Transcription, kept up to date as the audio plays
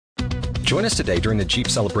Join us today during the Jeep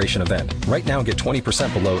Celebration event. Right now, get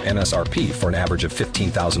 20% below MSRP for an average of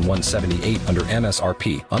 $15,178 under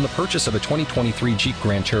MSRP on the purchase of a 2023 Jeep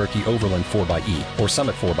Grand Cherokee Overland 4xE or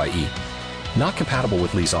Summit 4xE. Not compatible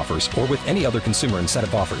with lease offers or with any other consumer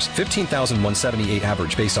incentive offers. $15,178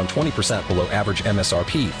 average based on 20% below average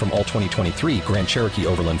MSRP from all 2023 Grand Cherokee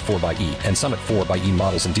Overland 4xE and Summit 4xE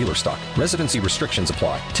models in dealer stock. Residency restrictions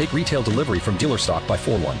apply. Take retail delivery from dealer stock by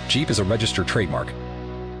 4/1. Jeep is a registered trademark.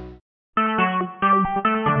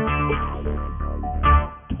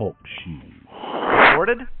 Talk shoes.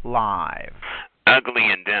 Recorded live. Ugly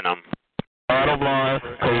in denim. Bottom line,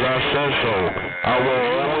 because I said so. I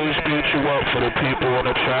will always beat you up for the people on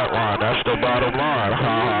the chat line. That's the bottom line.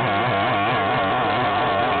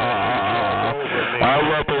 I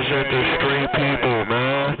represent the street people,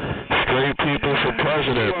 man. Street people for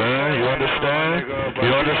president, man. You understand?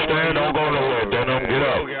 You understand? Don't go nowhere, Denim. Get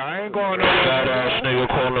up. Fat ass nigga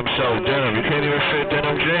calling himself Denim. You can't even fit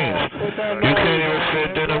denim jeans. You can't even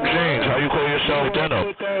fit denim jeans. How you call yourself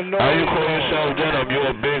Denim? How you call yourself Denim? You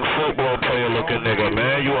a big football player looking nigga,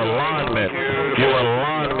 man. You a lineman. You a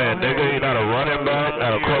lineman, nigga. You not a running back.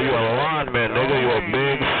 I'll call you a lineman, nigga. You a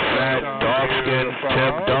big, fat, dark-skinned,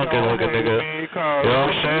 Tim Duncan looking nigga. You know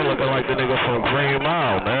what I'm saying? Looking like the nigga from Green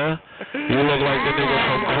Mile, man. You look like the nigga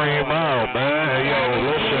from Green Mile, man. Hey, yo,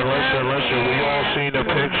 listen. We all seen the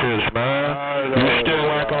pictures, man. You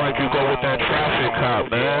still acting like you go with that traffic cop,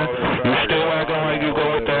 man. You still acting like you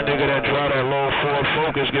go with that nigga that drive that little Ford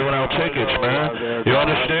Focus giving out tickets, man. You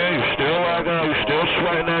understand? You still acting like you still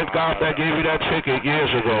sweating that cop that gave you that ticket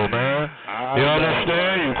years ago, man. You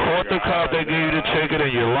understand? You caught the cop that gave you the ticket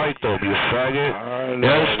and you liked him, you faggot. You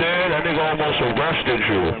understand? That nigga almost arrested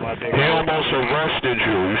you. He almost arrested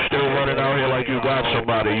you. You still running out here like you got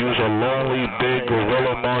somebody. You's a lonely, big,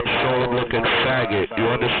 gorilla monsoon looking faggot. You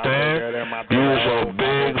understand? You's a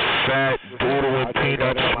big, fat, doodle and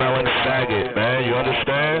peanut smelling faggot, man. You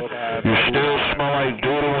understand? You still smell like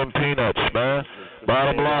doodle and peanuts, man.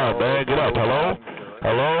 Bottom line, man. Get up. Hello?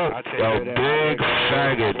 Hello? A big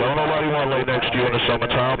faggot. Don't nobody want to lay next to you in the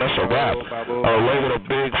summertime. That's a wrap. Lay with a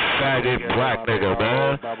big faggot black nigga,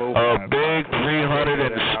 man. A big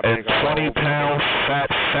 320-pound fat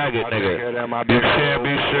faggot nigga. You can't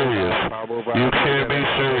be serious. You can't be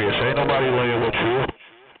serious. Ain't nobody laying with you.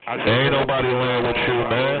 Ain't nobody laying with you,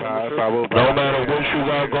 man. No matter what you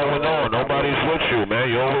got going on, nobody's with you, man.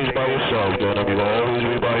 You're always by yourself, Denim. You're gonna always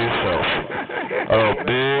be by yourself. A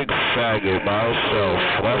big faggot by yourself.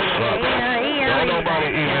 That sucks. Don't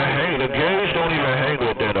nobody even hang. The gays don't even hang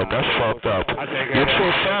with Denim. That's fucked up. You're too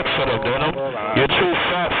fat for them, Denim. You're too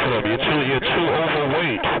fat for them. You're too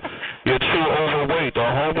overweight. You're too overweight. The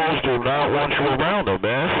homos do not want you around them,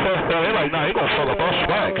 man. They're like, nah, he gonna fuck up our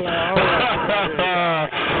swag.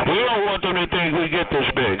 We don't want them to think we get this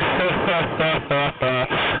big.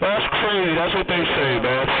 That's crazy. That's what they say,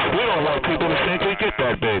 man. We don't want people to think we get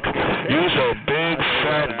that big. You's a big,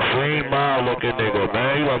 fat, Green Mile looking nigga,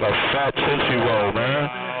 man. You like a fat Tootsie Roll, man.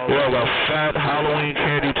 You like a fat Halloween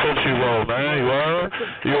candy Tootsie Roll, man. You heard?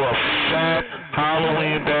 You a fat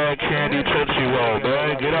Halloween bag candy Tootsie Roll,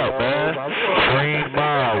 man. Get up, man. Green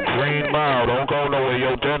Mile. Don't go nowhere.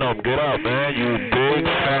 Yo, Denim, get up, man. You big,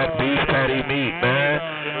 fat beef patty meat, man.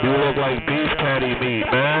 You look like beef patty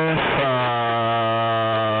meat, man.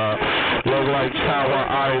 Look like Tower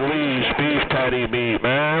Eileen's beef patty meat,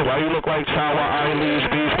 man. Why you look like Tower Eileen's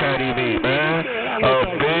beef patty meat, man? A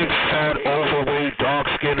big, fat, overweight,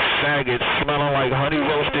 dark-skinned faggot smelling like honey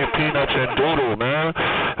roasted peanuts and doodle, man.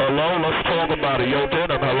 Hello, let's talk about it. Yo,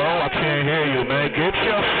 Denim, hello? I can't hear you, man. Get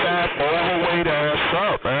your fat, overweight ass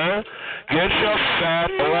up, man. Get your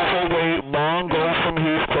fat, overweight, Mongo from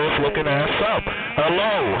Heathcliff looking ass up.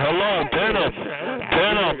 Hello, Denim,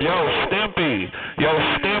 yo, Stimpy.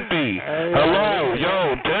 Hello,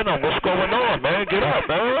 yo, Denim, what's going on, man? Get up,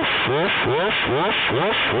 man.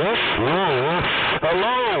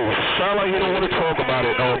 Hello, sound like you don't want to talk about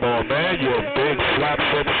it no more, man. You a big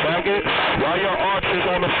flat-foot faggot. Why your arches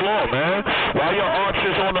on the floor, man? Why your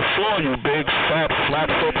arches on the floor, you big fat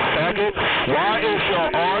flat-foot faggot? Why is your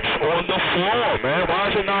arch on the floor, man? Why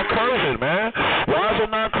is it not curving, man? Why is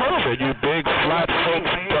it not curving, you big flat-foot,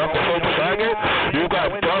 duck-foot faggot? You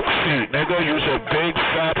got duck feet, nigga. You's a big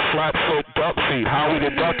fat flat-foot duck feet. Howie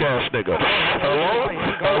the duck ass nigga. Hello?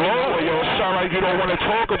 Yo, sound like you don't want to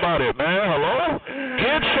talk about it, man. Hello?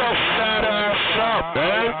 Get your fat ass up,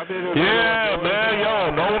 man. Yeah, man.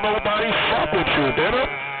 Yo, nobody fuck with you, didn't it?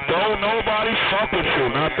 Don't nobody fuck with you.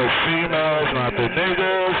 Not the females, not the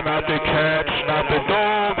niggas, not the cats, not the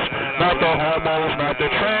dogs, not the homos, not the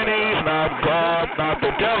trannies, not God, not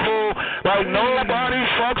the devil. Like, nobody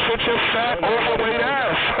fucks with your fat, overweight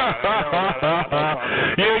ass.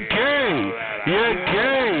 You're gay. You're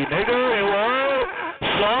gay, nigga. What?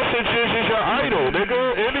 Sausages is your idol,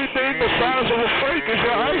 nigga. Anything the size of a freak is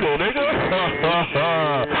your idol, nigga.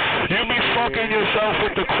 You be fucking yourself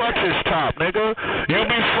with the crutches top, nigga. You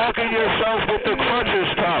be fucking yourself with the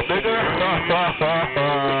crutches top, nigga.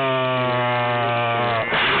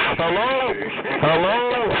 Hello? Hello?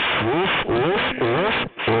 Woof, woof, woof.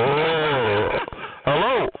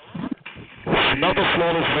 Hello? Another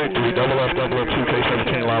flawless victory, double F, double F,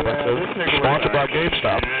 2K17 live on sponsored by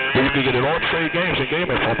GameStop, where you can get it on trade games and game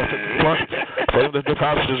info, plus the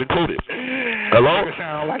deposits is included. Hello?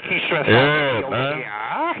 Yeah, man.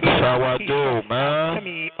 That's how I do, man.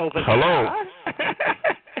 Hello?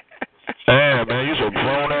 Yeah, man, you's a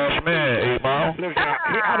grown-ass man, 8 Mile.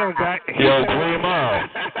 Yo, Green Mile.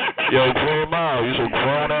 Yo, Green Mile, you's a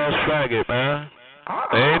grown-ass faggot, man.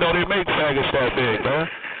 They ain't know they make faggots that big, man.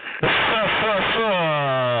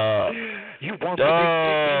 You want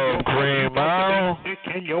Green Mile?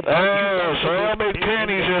 Yeah, so I make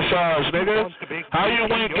panties your size, nigga. How you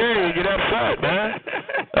went gay and get that fat, man?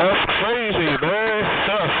 That's crazy, man.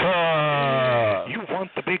 You want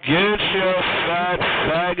the big get your fat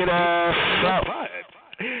faggot ass up.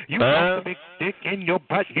 You want the big dick in your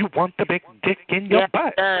butt. You want the big dick in your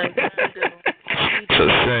butt. It's a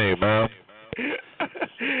shame, man.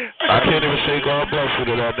 I can't even say God bless you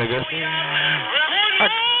to that nigga.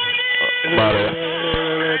 About it.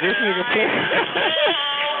 This nigga play.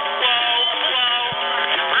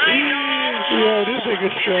 Yo, this nigga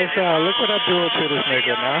stressed out. Look what I'm doing to this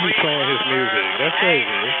nigga. Now he's playing his music. That's crazy.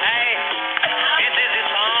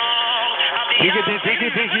 Diggy, diggy,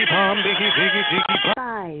 diggy, bomb, diggy, diggy, diggy,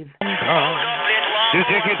 bomb.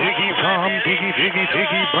 Diggy, diggy, bomb, diggy, diggy,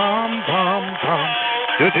 diggy, bomb, bomb, bomb.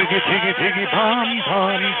 Diggy, diggy, diggy, bomb,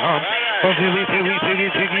 bomb, bomb. Diggy, diggy, diggy,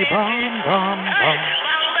 diggy, bomb, bomb, bomb.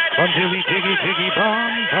 Diggy, diggy, diggy,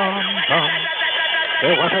 bomb, bomb, bomb.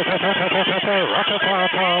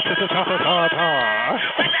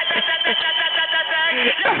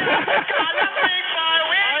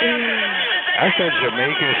 I said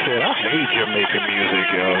Jamaican shit. I hate Jamaican music,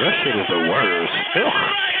 yo. That shit is the worst. Ugh.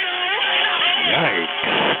 Yikes.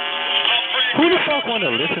 Who the fuck want to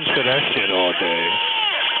listen to that shit all day?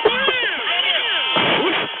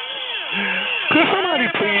 Could somebody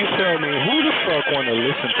please tell me who the fuck want to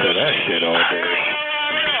listen to that shit all day?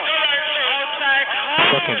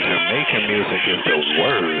 Fucking Jamaican music is the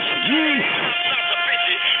worst.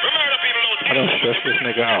 I don't stress this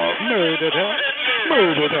nigga out. Murder them.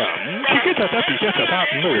 Murder them.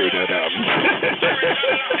 Murder them.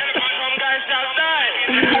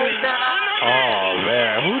 Oh,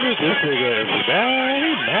 man. Who did this nigga is mad?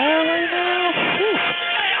 He mad right now?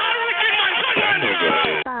 That nigga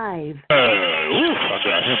is... I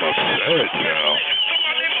got him upset, yo.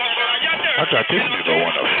 I got this nigga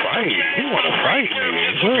want to fight. He want to fight me.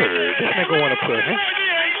 Word. This nigga want to put him...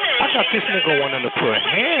 I got this nigga wanting to put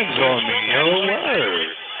hands on me, yo. Word.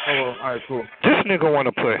 Oh, alright, cool. This nigga want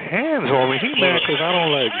to put hands on me. He mad because I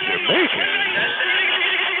don't like Jamaicans.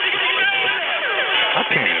 I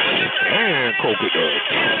can't stand polka dots.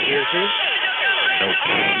 No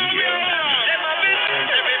Kia.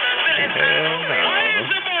 Hell no.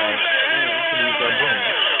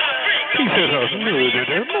 He said, murder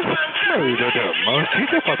them. Murder them.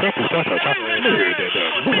 Murder them.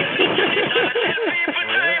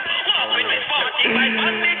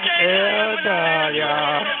 Hell no,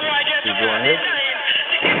 y'all. You going it?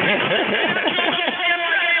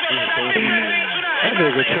 That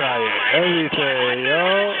nigga trying everything, yo.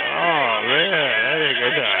 Oh, man. That nigga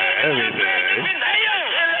trying everything.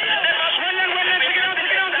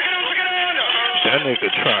 That nigga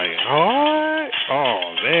trying hard. Oh,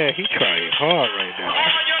 man. He trying hard right now.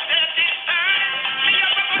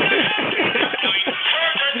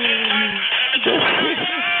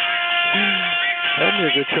 That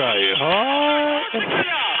nigga trying hard.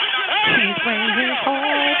 He's playing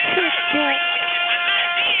hard. TikTok.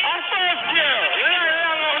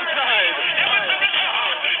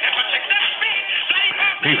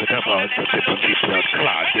 Beef it up on the punchy blood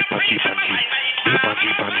clot. The punchy punchy. The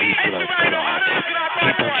punchy punchy blood clot.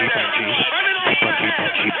 The punchy punchy. The punchy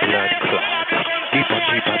punchy blood clot. The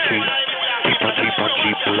punchy punchy. The punchy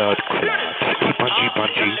punchy blood clot. The punchy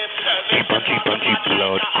punchy. The punchy punchy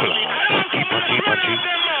blood clot. The punchy punchy.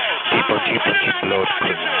 The punchy punchy blood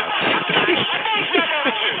clot.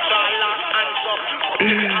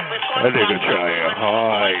 That nigga trying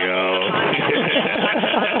hard, yo.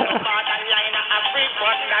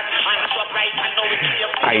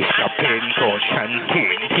 Ice up in caution,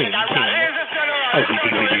 ting, ting, ting. A witty,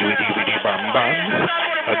 witty, witty, witty, bam, bam.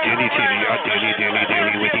 A dilly, dilly, a dilly, dilly,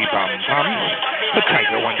 dilly, witty, bam, bum. The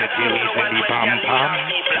tiger on the dillies and the bum bum.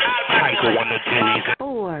 Tiger on the dillies.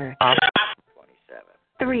 4,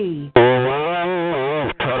 3.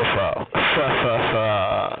 Pedophile.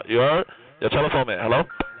 You heard? Your telephone man. Hello?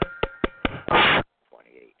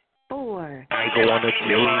 4. Tiger on the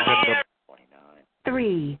dillies and the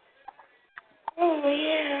 3. Oh,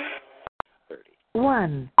 yeah.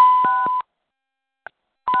 1.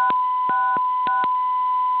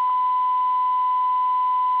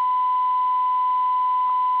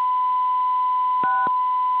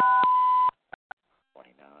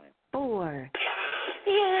 Four.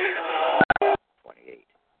 Yeah.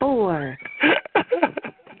 4.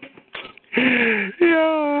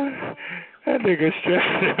 Yeah, that nigga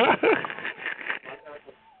stressed out.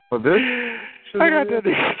 What, this? I got that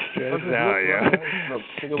nigga stressed out, yeah.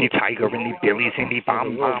 The tiger and the dillies and the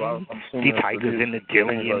bum bum. The tigers and the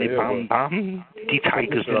dilly and the bum bum. The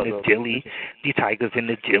tigers and the dilly. The tigers and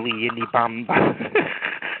the dilly and the bum bum.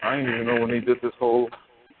 I didn't even know when he did this whole.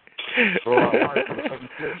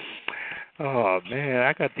 Oh man,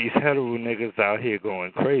 I got these hetero niggas out here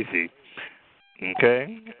going crazy.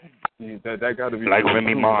 Okay? That gotta be like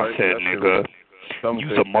Remy Ma said, nigga.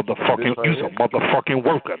 You's a motherfucking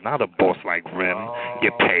worker, not a boss like Rem.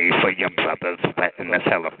 You pay for your brother's sweat, and that's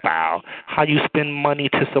hella foul. How you spend money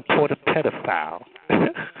to support a pedophile?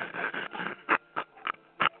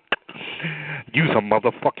 You's a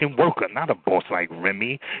motherfucking worker, not a boss like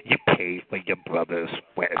Remy. You pay for your brother's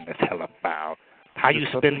sweat, and that's hella foul. How you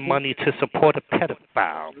spend money to support a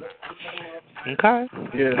pedophile? Okay?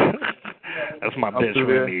 Yeah. That's my bitch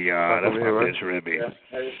Remy, that's my bitch Remy.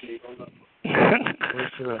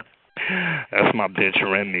 That's my bitch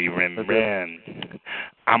Remy.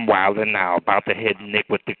 I'm wildin' now, about to hit Nick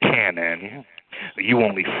with the cannon. You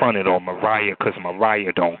only fronted on Mariah because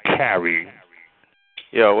Mariah don't carry.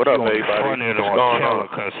 Yo, what up, you everybody? You fronted on Keller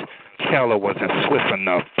because Keller wasn't swift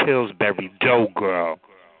enough. Pillsbury Doe girl.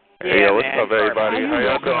 Hey, yo, what's up, everybody? How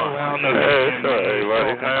y'all doing? Hey, what's up,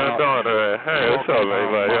 everybody? How y'all doing today? Hey, what's up,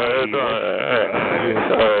 everybody? How y'all doing today? Hey,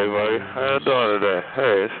 what's up, everybody? How y'all doing today?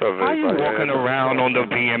 Hey, what's up, everybody? How you walking around on the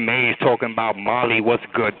VMAs talking about Molly? What's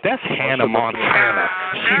good? That's Hannah Montana.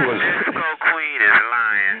 She was. Queen is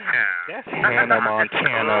lying. That's Hannah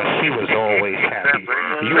Montana. She was always happy.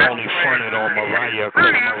 You only fronted on Mariah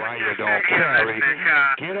because Mariah don't carry.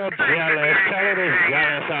 Get her jealous. Tell her that's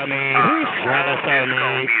jealous of me. Who's jealous of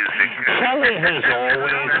me? Kelly has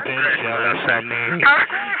always been jealous of me.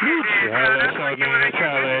 You jealous of me,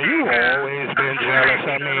 Kelly. You always been jealous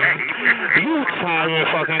of me. You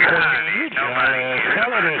tired fucking queen. You jealous.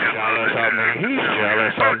 Kelly is jealous of me. He's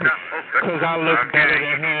jealous of me. Because I look better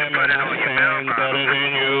than him and I sing better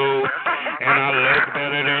than you. And I look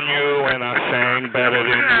better than you and I sing better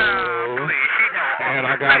than you. And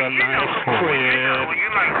I got a nice crib.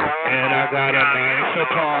 And I got a nice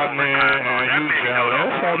apartment. And you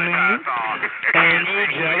jealous of me? And you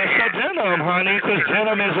jealous of Denim, honey, because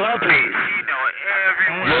Denim is lovely.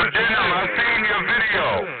 Yo, Denim, I seen your video.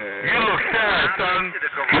 You look sad, son,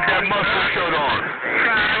 with that muscle shirt on.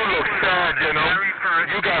 You look sad, Denim.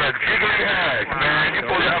 You got a jiggly ass, man. You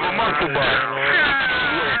supposed to have a muscle butt.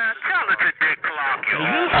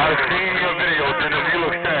 I seen your video, Denim. You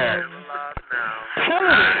look sad. Tell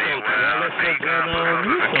her so jealous of Denim.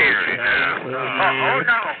 You so jealous of me.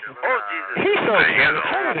 He's so jealous.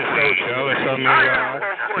 Tell her so jealous of me, y'all.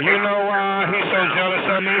 You know why he's so jealous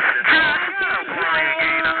of me?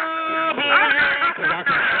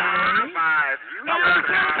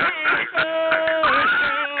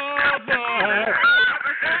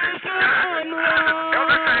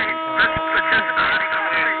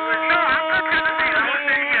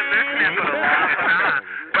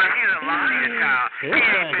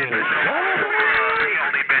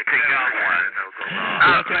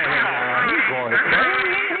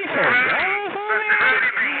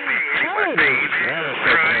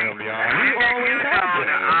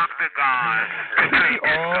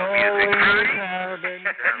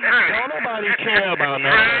 Don't nobody care about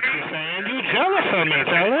nothing you're saying. You jealous of me,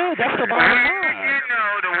 Taylor. That's the bottom line. You know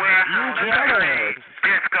the way you jealous.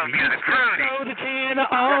 Disco music. So the 10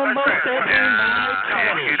 almost every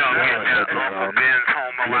night. You don't get that Uncle Ben's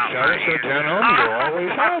homo out. Jealous of Denim. You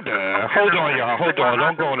always had that. Hold on, y'all. Hold on.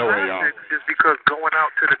 Don't go nowhere, y'all. Just because going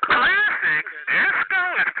out to the club. Classic. Disco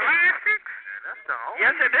is classic.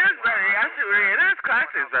 Yes, it is, buddy. It is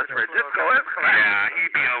classic. That's right. Disco is classic. Yeah, he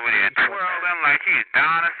be over there twirling like he's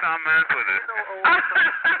Donna Summers with a.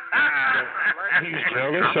 He's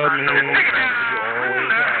jealous of me.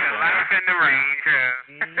 Life in the range.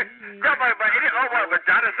 Yeah, but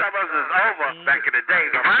Donna Summers is over back in the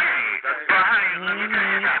day. Right. But honey, let me tell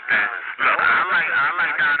you something. Look, I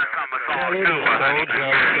like Donna Summers. Kelly is so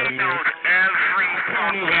jealous of me. I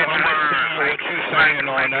don't even understand what you're saying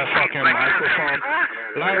on that fucking microphone.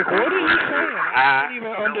 Like, what are you saying? I don't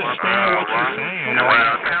even understand what you're saying on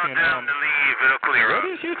that fucking what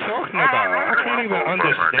is you talking about? I can't even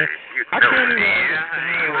understand. I can't even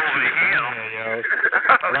understand what you're saying, yo.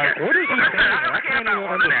 Like, what is you saying? I can't even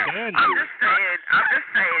understand you. I'm just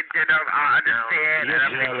saying, you know, I understand.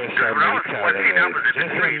 You're jealous of me, Kelly.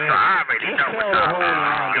 Just admit. Just tell the whole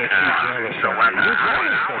line that you're jealous of me. You're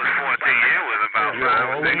jealous of me. 14 years was about You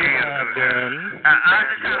always have been.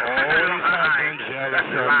 You always have been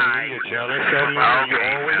jealous of me. You're jealous of me. You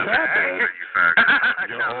always have been.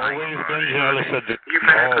 You've always been jealous of me. You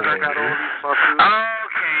mad because I got all these muscles?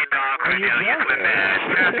 Okay, dog. Cornelius was mad.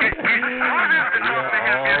 You've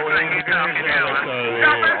always been jealous of me.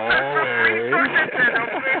 Always.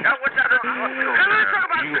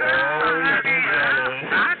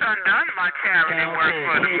 I've done my charity work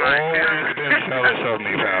for the You've always been jealous of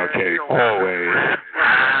me, Pal Cake. Always.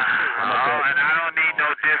 And I don't need no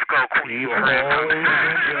disco queen. You've always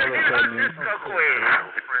been jealous of me. Disco queen.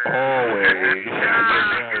 Always. You're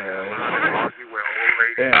jealous.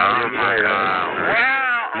 Oh my God. Well,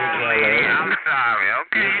 I'm sorry.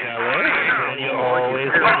 Okay. You're jealous, and you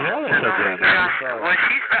always been jealous of them. Well,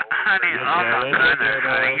 she's honey. Oh my goodness,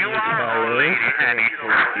 honey. You are an old lady, honey.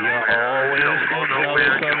 You're always been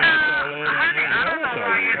jealous of me. Honey, I don't know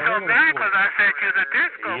why you're so mad because I said you're the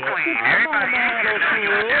disco queen. Everybody knows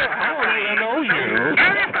you. I don't even know you.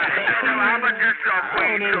 Everybody knows I'm a disco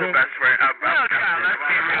queen too, best friend. Well, child, let's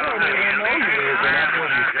be real. I don't even know you, but I know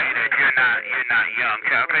you. Say that you're not young,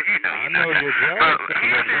 child, because you know you're not. You're jealous.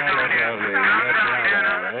 You're jealous of me. You're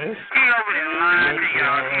jealous. He over there lying to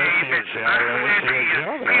y'all. You're jealous.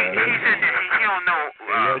 He said that he don't know.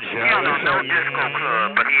 He don't know no disco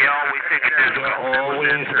club, but he always singing disco. Always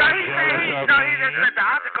been jealous of me. He just said the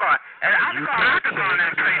Octagon. And the Octagon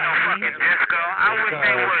that play no fucking disco. I wish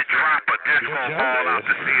they would drop a disco ball out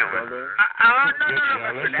the ceiling. No.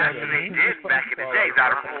 That's what they did back in the days.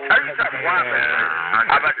 I'll tell you something.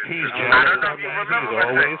 He's I jealous don't know of if you me. remember. He's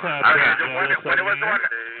always had jealous of me.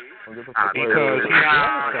 Because he's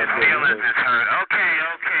jealous of his me. feelings is hurt. Okay,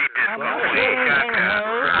 disco. I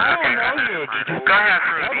don't know you. Go ahead,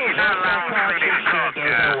 Fruity. You're not allowed to say this talk.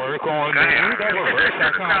 Doesn't work on me. That reverse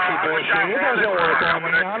psychology bullshit. It doesn't work on me.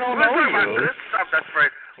 I don't know you.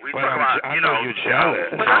 But I know you're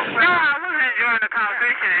jealous. No, I was enjoying the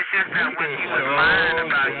conversation. It's just that when you was lying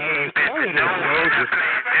about you,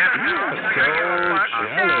 You are so jealous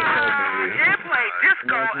of me. You play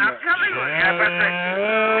disco. I'm telling you.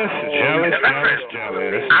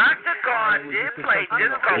 Jealous. Octagon did play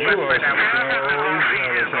disco. You are so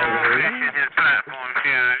jealous of me. His platform,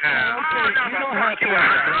 You don't have to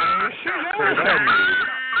explain. She's jealous of me.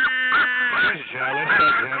 She's jealous of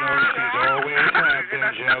Jenna. She's always have been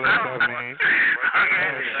jealous of me.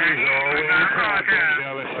 She's always have been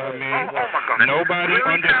jealous of me. Nobody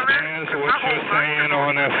understands what you're saying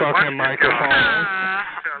on that fucking microphone.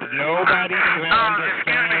 Nobody even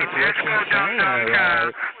understands what you're saying. Like,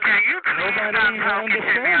 nobody even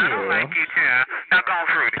understands you. I don't like you, child. Now go on,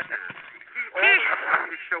 Fruity.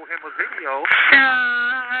 Show him a video.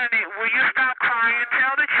 Honey, will you stop crying?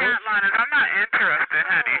 Tell the chat liners I'm not interested,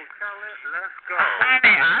 honey. Let's go.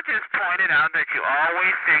 Honey, I just pointed out that you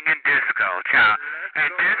always sing in disco, child. And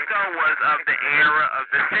disco was of the era of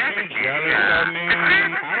the 70s. She's jealous of me. I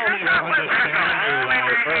don't even understand you. Like,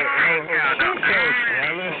 she's so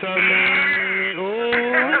jealous of me. Ooh.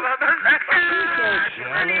 She's so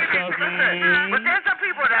jealous of me. But there's some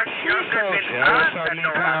people that's She's so jealous of me,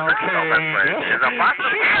 Pal Cake. She's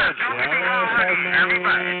so jealous of me.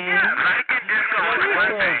 Everybody, yeah, like in disco is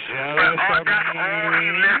one thing. Jealous of That's all he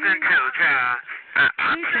listened to, child. I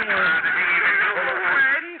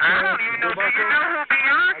don't even know. Do you know who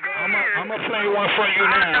Beyonce is? I'm going to play one for you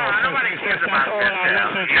now. Since that's all I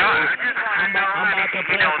listen to. I'm about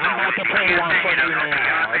to play one for you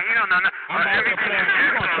now. You're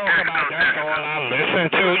going to talk about that's all I listen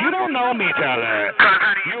to. You don't know me, Tyler.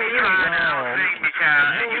 You really don't.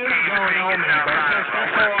 You really don't know me, but since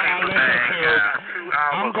that's all I listen to,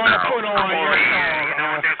 I'm going to put on your song.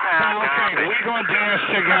 Pound Cake, we going to dance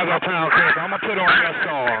together, Pound Cake. I'm going to put on your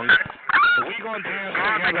song. We going to dance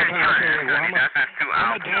together, Pound Cake. I'm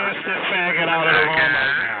going to dance this faggot out of the room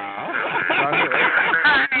right now.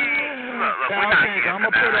 Pound Cake, I'm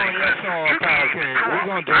going to put on your song, Pound Cake. We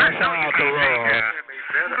going to dance out the room.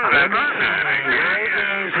 Let me see. Where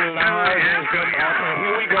is live? Okay,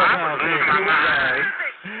 here we go, Pound Cake. Here we go.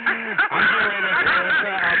 I'm getting ready to dance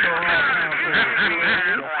out the room, Pound Cake.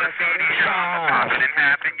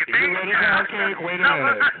 You ready, Pound Cake? Wait a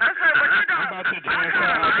minute. I'm about to dance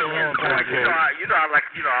out the room. on pancakes. I like.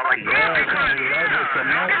 Yes, honey, love is the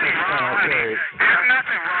message pancake. There's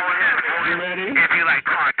nothing wrong with his voice. You ready? If you like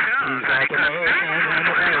cartoons. He's out the mud and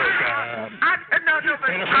the earth. No,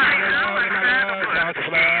 but he's like Santa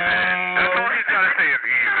Claus. That's all he's got to say is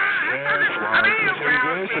evil. Yes, well, it's so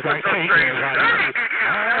good. It's like taking it right.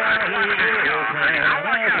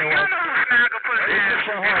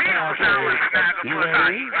 You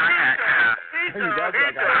ready? Let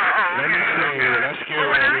me see. Let's get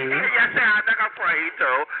ready.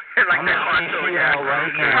 I'm going to stress you out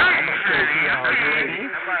right now. I'm going to stress you out. You ready?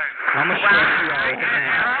 I'm going to stress you out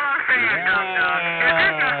now.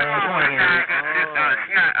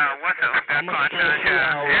 I'm going to stress you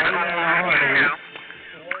out right now, honey.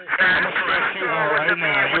 I'm going to stress you out right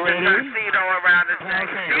now. You ready?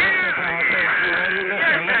 Pancake, you ready?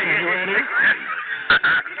 Listen, you ready?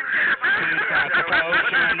 She's got the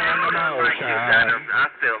potion and the motion. I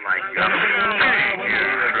feel like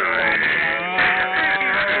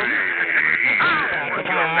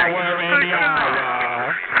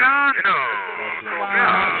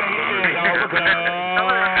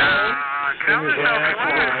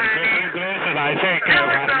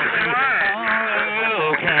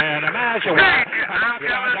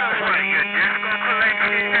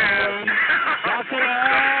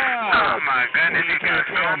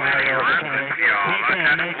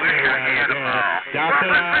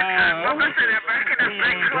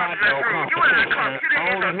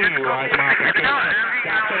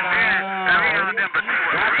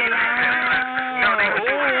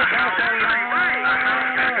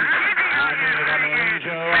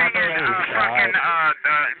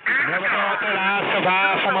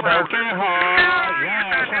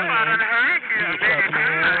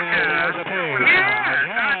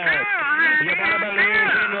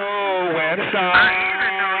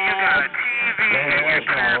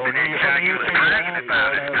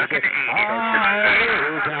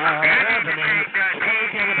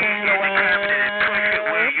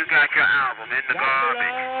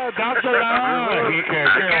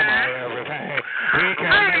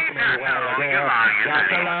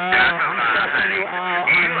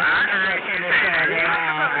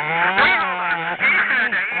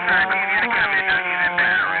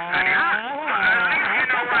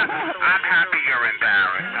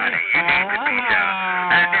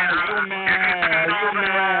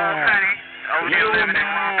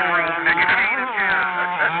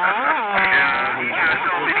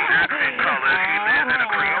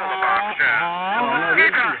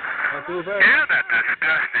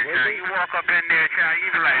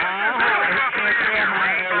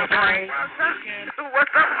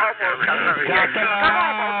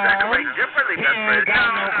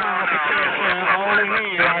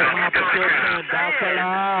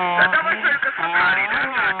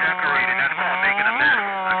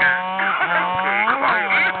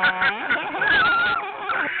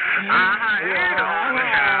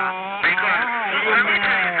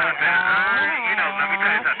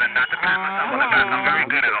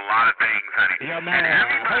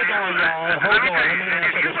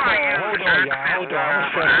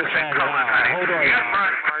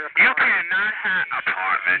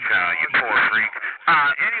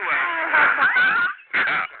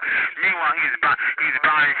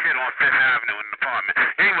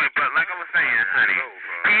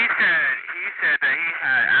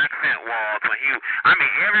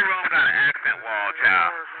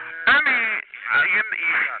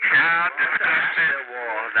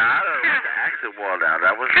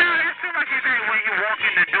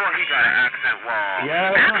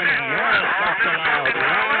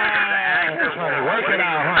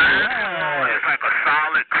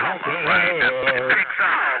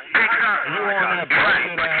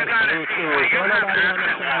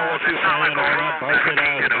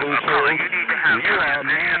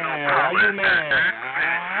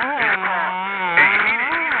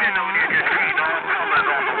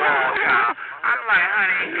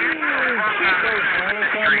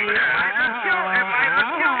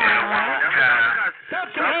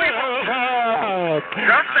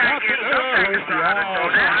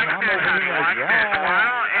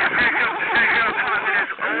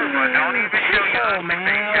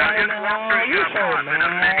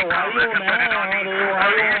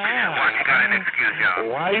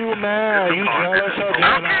Why you mad? You jealous of me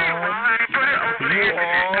now? You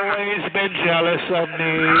always been jealous of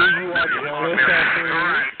me. You are jealous of me.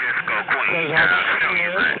 Because I'm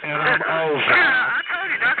serious and I'm over.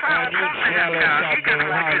 And you jealous of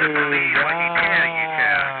me, honey.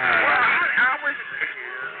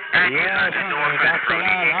 Yes, honey, that's the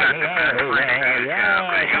love. Yes,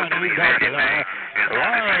 honey, that's the love.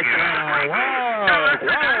 Right now,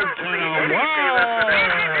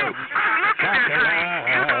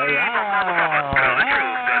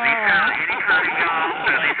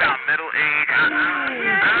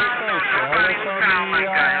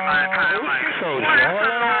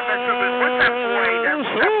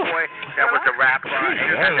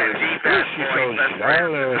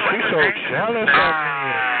 She's so jealous of me.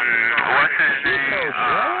 What's his name?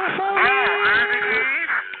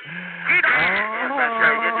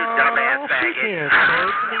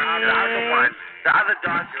 The other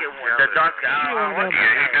dark skin one. The dark skin.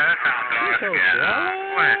 Yeah, he does sound dark skin.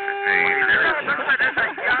 What's his name?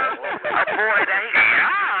 A boy that he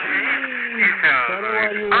young. He's so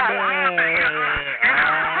good. You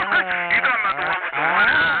talking about the one with the one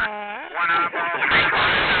eyeball?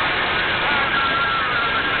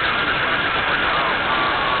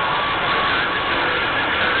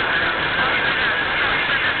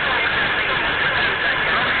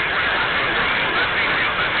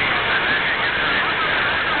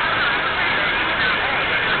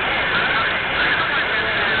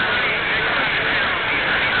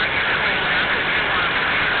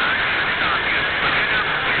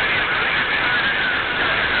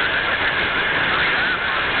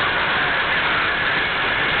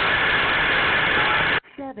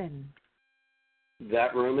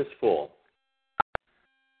 That room is full.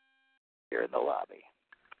 You're in the lobby.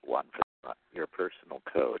 One for your personal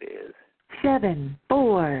code is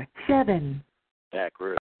 747. back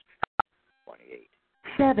room 28.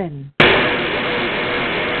 7.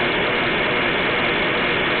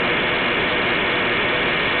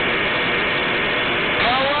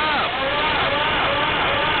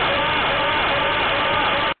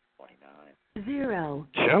 Zero.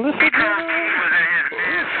 Jealous He told me he was in his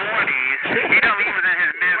mid-40s. He told me he was in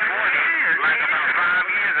his mid-40s like about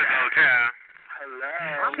 5 years ago, child. Hello.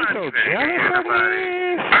 I'm not so jealous of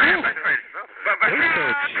me. But they're so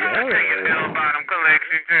jealous. I'm taking Bill Bottom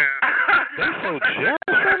collection, too. They're so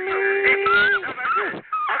jealous of me.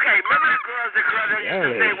 Okay, remember the girls that used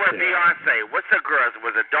to say what Beyonce? What's the girls?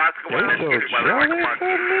 Was it dark skin? They're so jealous of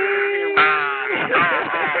me.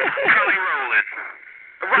 Kelly Rowland.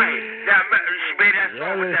 Right. Now, she made that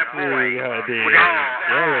song with that boy. I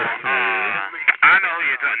know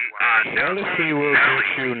you're talking. Jealousy will get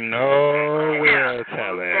you nowhere,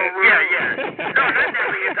 tell it. Yeah. No, not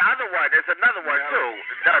Nelly. It's the other one. There's another one, too.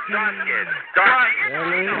 Dark skin.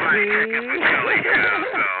 Jealousy.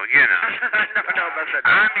 So, you know. No, but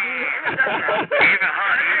I mean, even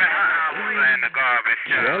her albums are in the garbage.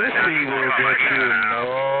 Jealousy will get you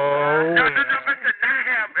nowhere. No, listen, not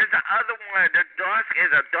him. It's the other one. The dark is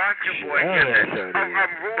a darker boy.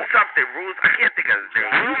 Rule something. Rules. I can't think of his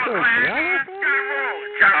name.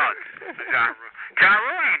 John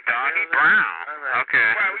Rule ain't dark. He's brown. Okay.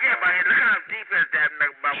 Well, yeah, but look how deep is that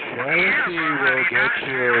bubble. Jealousy will get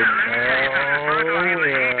you nowhere.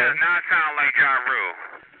 He does not sound like John Rule.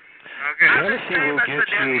 Okay. Jealousy will get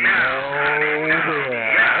you nowhere.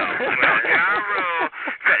 Well, John Rule.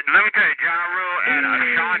 Let me tell you, John Rule and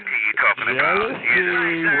Ashanti you talking about. Jealousy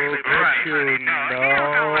will get you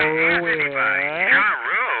nowhere. John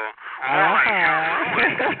Rule?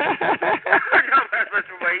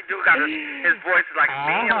 He do got his voice is like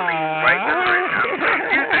manly, right?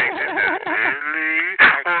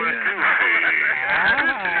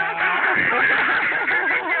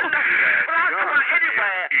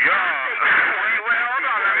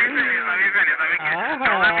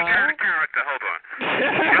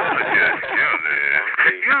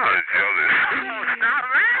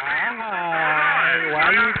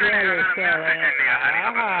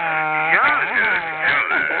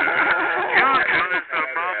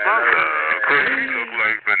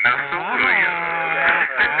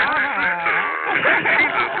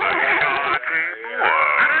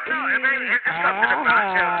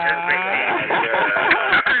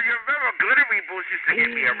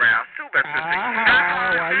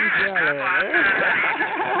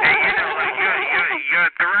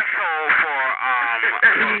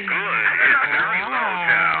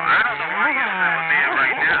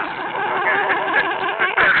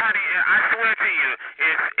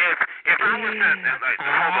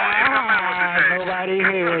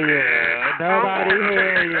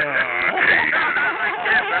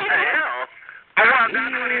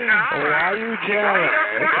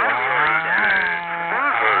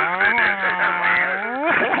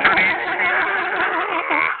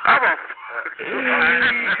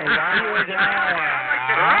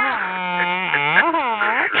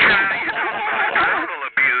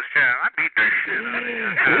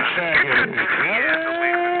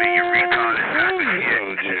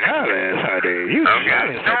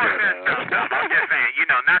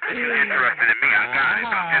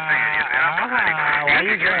 Why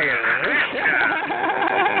you jealous?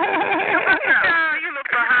 You look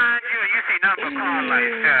behind you and you see nothing but car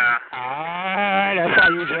lights, child. That's why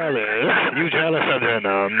you jealous. You jealous of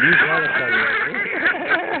them. You jealous of me.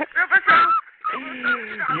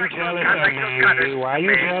 You jealous of me. Why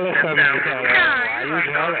you jealous of me, fella? Why you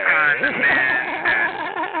jealous?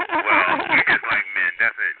 Well, you just like men,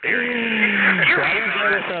 that's it. Why you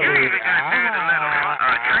jealous of me? You even got to the little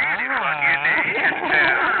tranny fuck in there.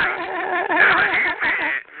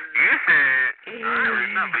 You said, I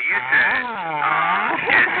remember you said,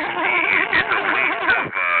 it's a waste of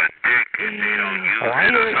dick if they don't use it. Why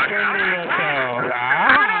you explaining yourself?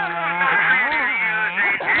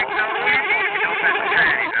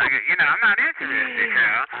 You know, I'm not interested,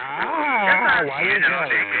 girl. Why you jealous?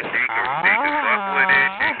 They could fuck with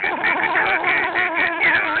it. They could cook it. They could,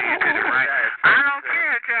 lead to the right. I don't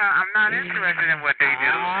care, child. I'm not interested in what they do.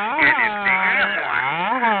 And if they have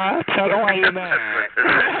one. Tell them why you mad.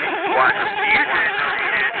 What? You said no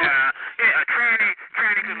shit, child. Yeah, a tranny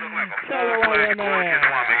could look like a full-fledged gorgeous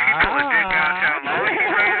woman. She pull a dick out, child. Long as she's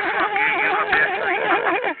ready to fuck you, you're up there straight.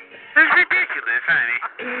 It's ridiculous, honey.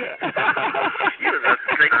 You look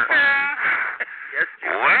sick. Yes,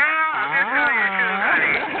 well, I'm just telling you the truth,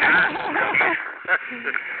 honey.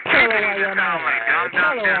 Tell her why you're mad.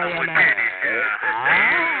 Tell her why you're mad.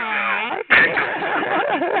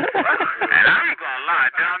 And I ain't gonna lie,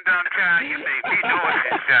 dumb child, you make me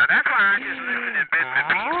nauseous, child. That's why I just listen and bits and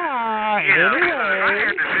pieces. You know, I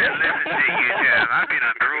have to sit and listen to you, child. I be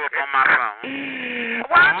done threw up on my phone.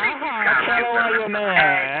 Why I think you got tell her why you're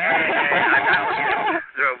mad.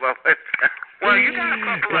 Well, you got a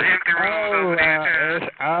couple of empty rooms over there,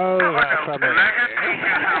 child. Let's just teach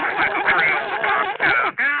you how to like a Creole box,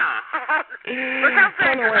 child. But I'm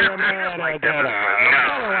saying, tell her why you're mad.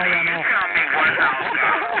 you tell me one house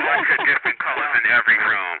got a bunch of different colors in every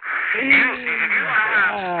room. If you want to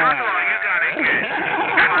have, first of all, you got to get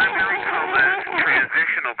primary colors,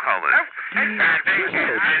 transitional colors.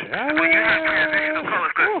 And when you have transitional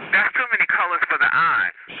colors, because that's too many colors for the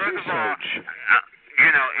eye. First of all, you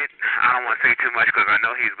know, I don't want to say too much because I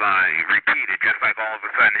know he's going to repeat it, just like all of a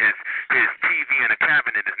sudden his TV in the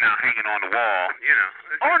cabinet is now hanging on the wall, you know.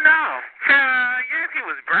 Oh, no. Yes, he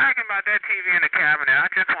was bragging about that TV in the cabinet. I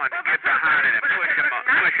just wanted to get behind it and push it on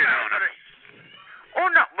him. Oh,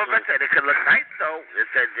 no. But listen, it could look nice, though. It's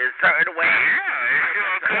certain way. Yeah, it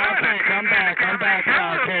sure could. Come back,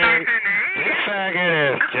 okay. This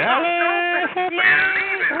faggot is jealous of me.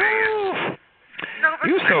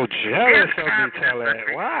 You so jealous of me, Teller.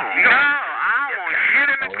 Why? No, I don't want shit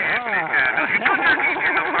in the cabinet, child. You put that TV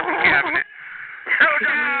in the fucking cabinet.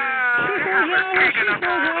 Taking up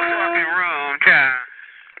all the fucking room, child.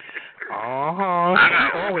 She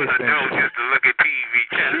always been just to look at TV,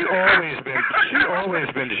 child. She always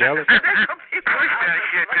been jealous. You push that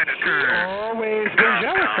shit to the curb. She always been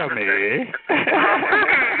jealous of me. Who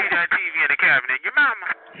gave you that TV in the cabinet? Your mama.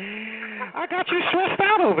 I got you stressed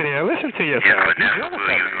out over there. Listen to yourself. Yeah, but never will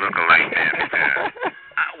you look like that, child.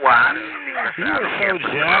 Why? You were so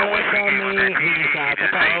jealous of me. He's got the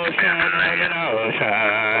potion and an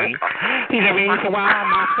ocean. He's the reason why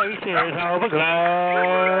my face is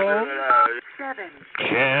overglow. 7.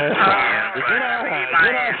 Yes, get up,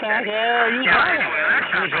 faggot. You jealous.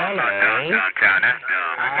 You jealous. That's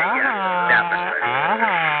dumb.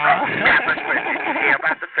 Hear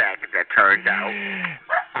about the fact that turned out.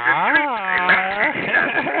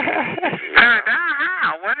 Turned out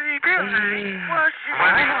how? What did he do?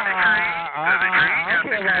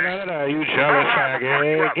 You jealous,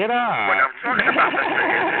 faggot. Get up. What I'm talking about is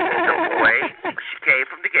the boy. She came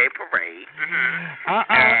from the gay parade. And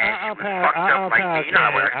she was fucked up like me.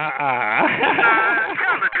 Tell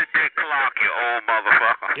her to dick clock, you old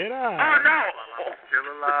motherfucker. Get up. Oh, no.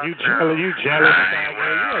 You jealous, faggot. You're jealous.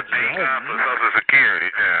 For Social Security,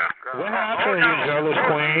 child. What happened, you jealous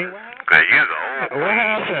queen? Cause you're the old. What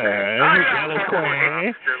happened, you jealous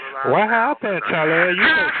queen? What happened, Teller? You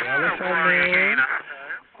so jealous of me? You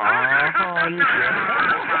jealous.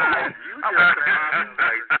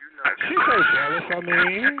 She's so jealous of me.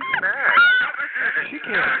 She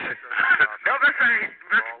can't.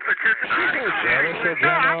 She's so jealous of them.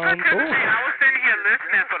 I was sitting here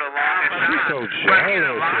listening for the longest time. She's so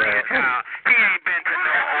jealous, He ain't been to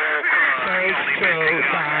no old club.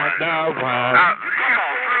 Find the one. Come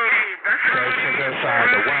on, Fruity. Find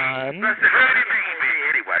the one. Fruity, baby.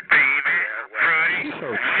 Anyway, baby. Fruity. She's so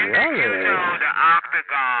You jealous. know the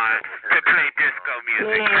octagon to play disco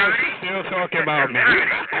music. Fruity. Still talking about me.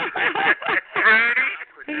 Fruity.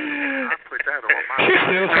 She's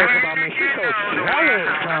still talking about me. She's so jealous,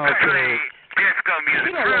 play disco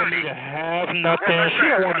She don't want me to have nothing. She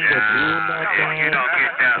don't want me to do nothing. You don't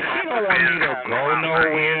get that. She don't want me to go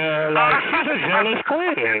nowhere. Like, she's a jealous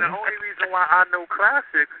queen. And the only reason why I know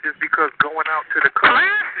classics is because going out to the club.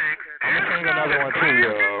 Classics? I'm gonna sing another one too, yo.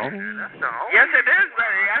 Yes, it is,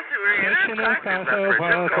 buddy. Yes, it is. Yeah, he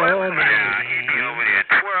be over there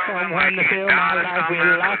twirling. Someone to fill my life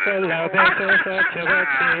with lots of love and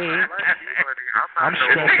sensitivity. I'm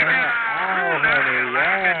stressing her out, honey.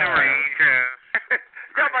 Yeah.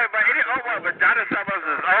 No, but it is over. But Donna Summers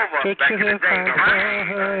is over back in the day.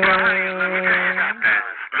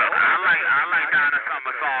 Look, I like Donna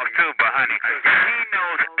Summer songs too, but honey, he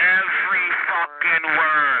knows every fucking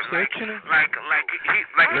word.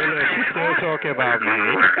 Lily, she's still talking about me.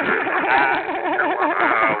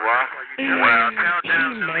 Well, tell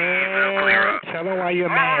them to leave. It'll clear up. Tell her why you're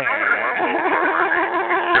mad.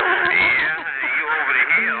 Yeah, you over the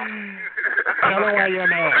hill. Tell her why you're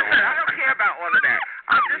mad. I don't care about all of that.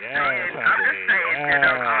 I'm just saying, you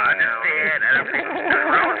know, I understand. And I think,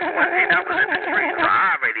 I was in the street, so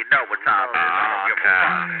I already know what time it is. I don't give a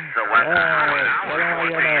fuck. So what time? I was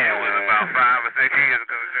 14, it was about 5 or 6 years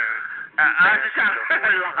ago. I was just trying to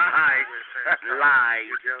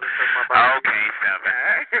lie. Okay, stop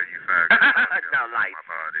it. No, light.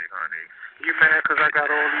 You mad because I got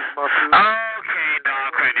all these muscles? Okay, Don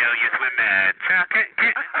Cornelius, we're mad. You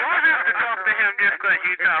don't have to talk to him just because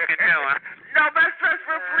you talking to him. No, best friends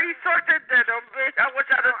for free sorted that, bitch. I want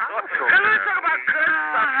y'all to talk. Let's talk about good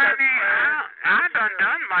stuff. Honey, I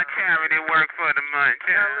done my charity work for the month.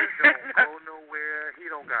 Kelly don't go nowhere. He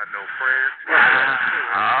don't got no friends.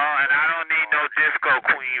 And I don't need no disco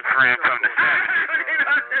queen friend from the set. I don't need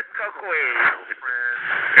no disco queen.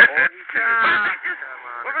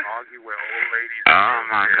 Argue with old ladies. Oh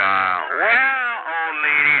my God. Well, old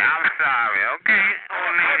lady, I'm sorry. Okay,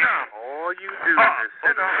 old lady. All you do is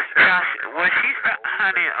sit on the gosh, when she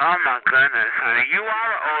honey, oh my goodness, honey, you are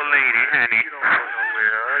an old lady, honey.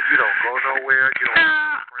 You don't go nowhere.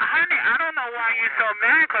 Honey, I don't know why you're so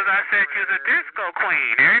mad because I said you're a disco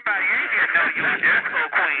queen. Everybody in here know you're a disco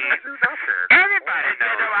queen. Everybody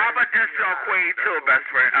knows. You know, I'm a disco queen too, best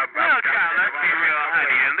friend. Well, child, let's be real,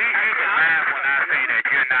 honey. At least you can laugh when I say that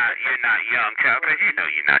you're not young, child, because you know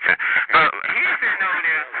you're not young. But he's sitting over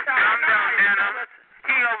there, denim.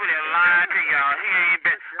 He over there lying to y'all. He ain't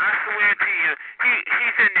been. I swear to you,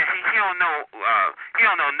 he's in there. He don't know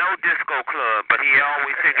no disco club, but he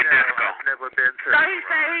always singing disco. Never been to. No,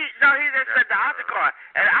 he just said the Octagon.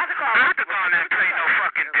 And Octagon didn't play no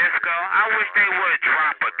fucking disco. I wish they would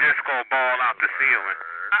drop a disco ball out the ceiling.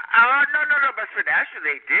 No, best friend.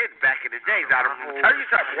 Actually, they did back in the days. I don't tell you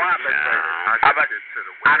something. Why, best friend?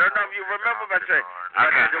 I don't know if you remember, best friend.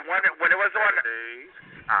 Okay. The one when it was on.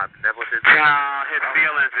 I've never been. His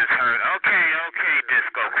feelings is hurt. Okay,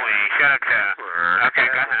 disco queen. Shut up, child. Okay,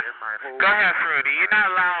 go ahead. Go ahead, Fruity. You're not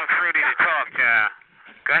allowing Fruity to talk, child.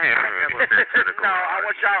 Go ahead, Fruity. No, I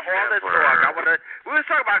want y'all all this talk. We was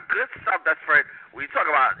talking about good stuff, that's right. We talk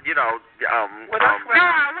about, no, I was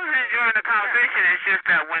enjoying the conversation. It's just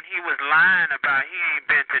that when he was lying about he ain't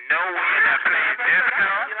been to nowhere that plays disco.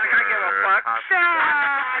 You're like, I give a fuck.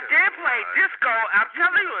 I did play disco. I'm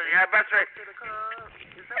telling you, best friend.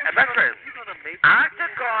 Best friend.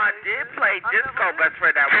 Octagon did play disco, best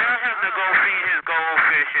friend. Tell him to go feed his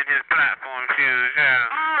goldfish in his platform shoes.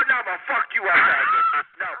 Yeah. Oh no, but fuck you up,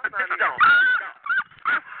 No.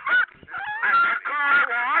 Car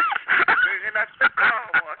wash. That's the car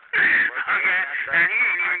wash. Okay, and he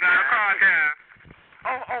ain't even got a car down.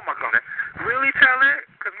 Oh my God. Really, tell it?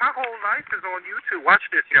 Because my whole life is on YouTube. Watch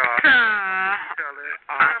this, y'all. Tell it.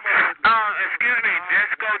 Excuse me,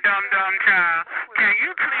 disco dum-dum child. Can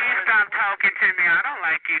you please stop talking to me? I don't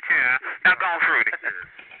like you, child. Now go on, Fruity.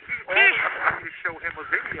 He always to show him a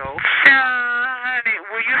video. Honey,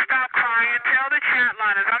 will you stop crying? Tell the chat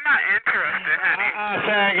liners I'm not interested, honey.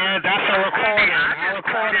 Say again, that's a recording. I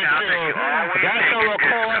recorded you. That's a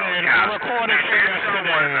recording. I recorded you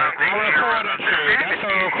yesterday. I recorded you. That's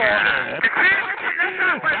a recording.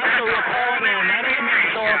 That's a recording. That ain't me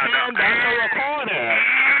talking. That's a recording.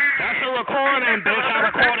 That's a recording, bitch. I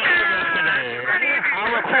recorded you yesterday. I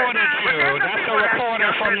recorded you. That's a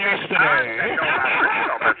recording from yesterday.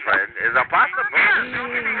 Is it possible?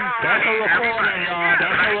 That's a recording, y'all.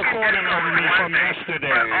 That's a recording of me from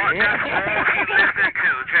yesterday. That's all he listened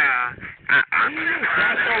to, child.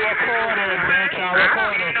 That's a recording, bitch. I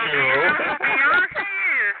recorded you.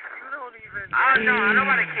 No,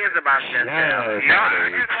 nobody cares about that. I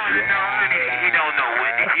just want to know, honey, he don't know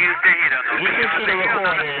Whitney Houston. He don't know Listen to the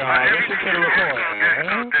recording, y'all. Listen to the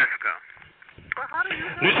recording. Disco.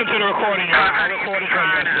 Listen to the recording, y'all. I recorded from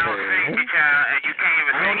yesterday. And you can't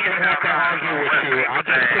even sing it. have to argue with you. I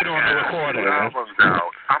just put on the recording.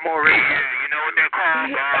 I'm already, you know what they call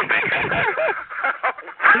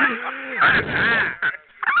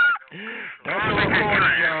That's the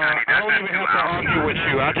recording, y'all. I don't even have to argue with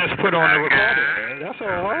you. I just put on the recording. That's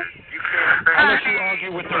all. I'll let you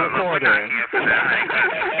argue with the recording. You can't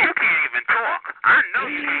even talk. I know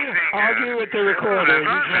you can't sing. Argue with the recording.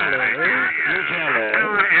 You're jealous. You're jealous.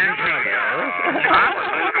 You're jealous. I was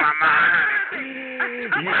losing my mind.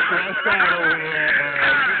 You stressed out over there.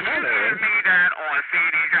 You're jealous. Me that on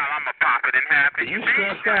CD, y'all. I'ma pop it in half. You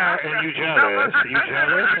stressed out and you jealous. You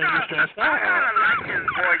jealous and you stressed out. I like his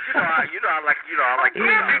voice. You know I like.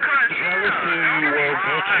 Jealousy will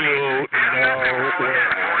get you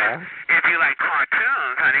nowhere. If you like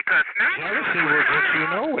cartoons, honey, because jealousy will get you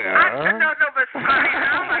nowhere. No, but honey,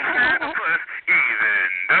 I'm like octopus even.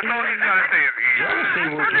 That's all he's gonna say is even. Jealousy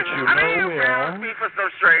will get you nowhere. Me for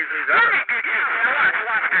some strange reason.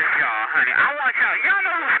 Watch this, y'all, honey. I want y'all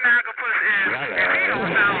know who Snagglepuss is. If you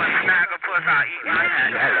don't know what Snagglepuss, I'll eat my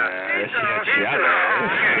ass. You're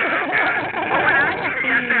jealous.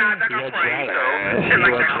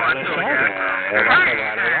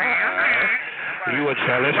 You a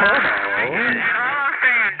jealous homo.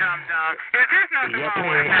 You're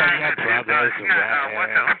playing from your brothers.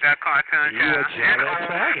 What's that cartoon? You a jealous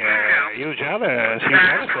faggot. You jealous. You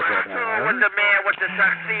jealous of them. With the man with the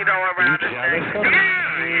tuxedo around his neck. You jealous of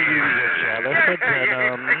me. You're jealous of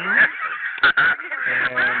them.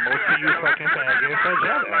 And most of you fucking faggots are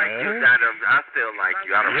jealous. I still like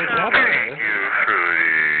you. I don't You're jealous.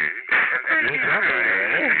 You're jealous. You're jealous.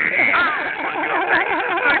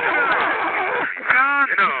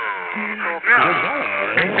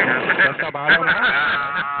 That's the bottom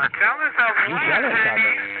line. Jealous of You what? jealous of me.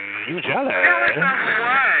 You jealous. Jealous of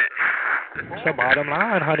what? That's the bottom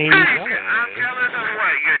line, honey. You jealous. I'm jealous of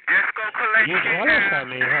what? Your disco collection? You jealous of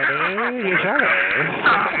me, honey. You jealous.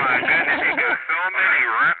 Oh my goodness, he got so many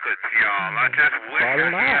records, y'all. I just wish I had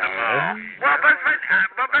them all. Well, but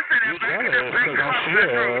listen, you jealous because I'm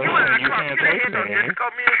serious and you can't take me. Disco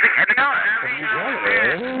music. And no, you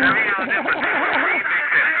jealous.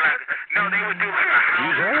 No, they would do like a house. You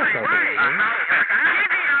jealous of me.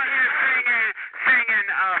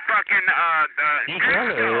 You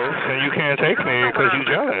jealous and you can't take me because you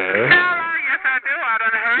jealous. Yes, I do. I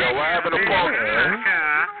don't know. Yo, what happened to Paul?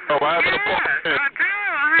 Yo, what happened to Paul?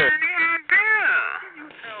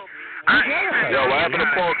 Yo, what happened to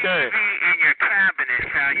Paul King? In your cabinet,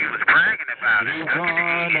 child, you was bragging about it. You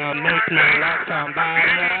gonna make me lock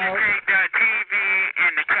somebody out? Take that TV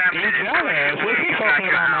in the cabinet. You jealous? What you talking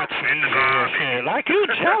about my TV and shit? Like you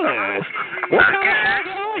jealous? What kind of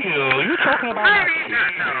faggot are you? You talking about my TV?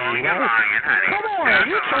 Come on,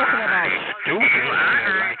 you talking about stupid?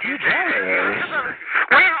 Like you jealous?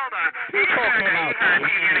 Wait, hold on. You talking about TV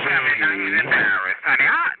in the cabinet? Now he's embarrassed, honey.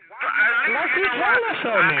 Like you jealous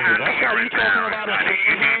of me. That's why you talking about a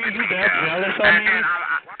TV. You that jealous of me?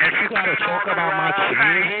 And you gotta talk about my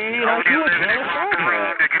TV? Like you a jealous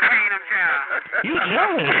faggot. You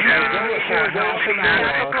jealous. You jealous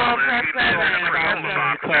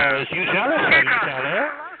because you jealous of me, fella.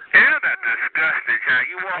 Yeah, that's disgusting, child.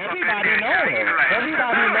 You walk Everybody knows it.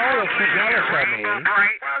 Everybody knows that you're jealous of me.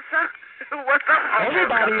 What's up?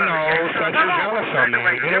 Everybody knows that you're jealous of me.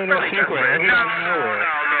 It ain't no secret. Everybody knows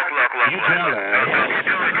it. You jealous.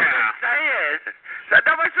 You're jealous. That's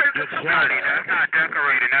not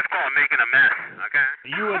decorating. That's called making a mess, okay?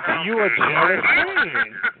 You a jealous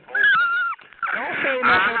thing. Don't say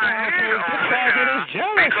nothing about this. This faggot is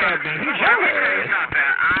jealous of me. He's jealous.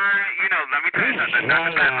 Let me tell you something.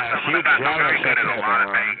 You jealous of him,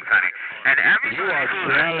 honey. And you are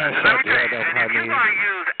jealous of him, honey.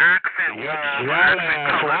 You're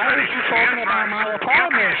jealous. Why are you talking about my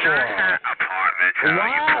apartment for? Why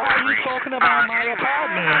are you talking about my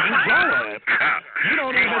apartment? You jealous. You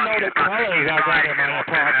don't even know the colors I got in my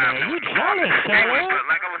apartment. You jealous, Sarah.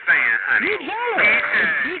 Like I was saying, honey. You jealous.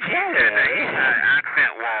 You jealous.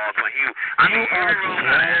 Accent walls when you are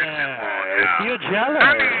jealous. You're jealous.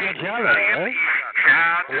 You're jealous.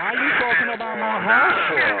 Why are you talking about my house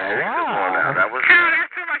for? Why?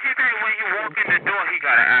 That's too much you think when you walk in the door he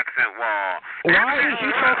got an accent wall. Why is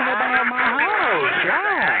you talking about my house?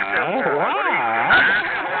 Why?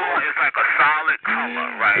 It's like a solid color,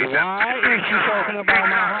 right? Why is you talking about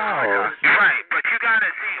my house? Right, but you gotta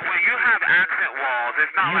see when you have accent walls,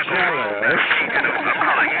 it's not like a color.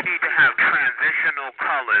 You need to have transitional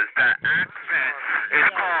colors. The accent is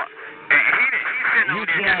called. He's sitting on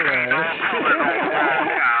there just all colors on the wall,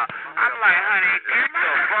 child. I'm like, honey, get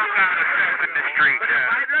the fuck out of Sesame Street,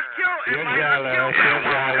 child. You're jealous. You're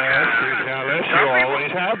jealous. You're jealous. You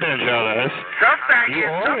always have been jealous. You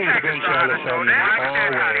always been jealous of me.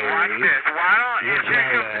 Always. Watch this. Why don't you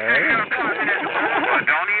your apartment is over?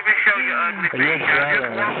 Don't even show your ugly face.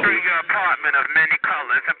 Just walk through your apartment of many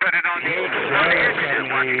colors and put it on the edges.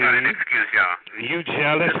 Once you got an excuse, y'all. You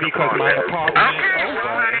jealous because my apartment is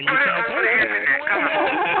over and you can't take it.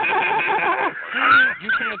 You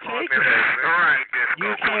can't take it. Right.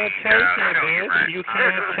 You can't take it, bitch. You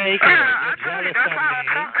can't take it. You're jealous of me.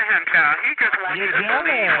 Talk to him, child. He just wants you to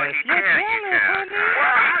believe what he can.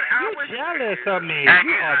 You're jealous of me. And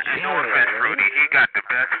You are jealous. Fruity, he got the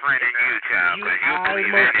best friend in you, child. You almost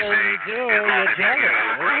certainly do. You're jealous.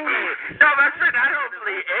 No, listen, I don't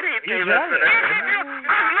believe anything. You're jealous.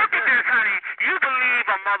 Look at this, honey. You believe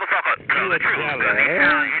a motherfucker. You are jealous. Does he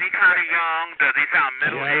sound any kind of young? Does he sound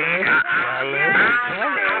middle-aged? I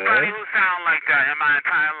don't know nobody who sound like that in my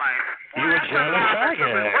entire life. You a jealous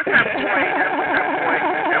faggot. What's that boy?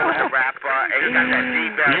 That was a rapper. And he got that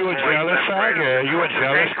deep ass You a jealous faggot. You a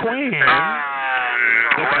jealous queen.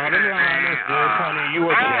 The bottom line is this, honey.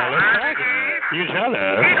 You a jealous faggot. You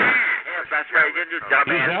jealous. That's right. You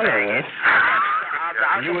dumb ass. You jealous.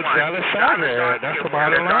 You a jealous faggot. That's the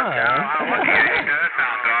bottom line.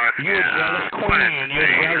 You a jealous queen.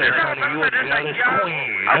 You're jealous, honey. You a jealous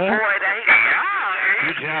queen.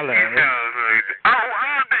 You jealous.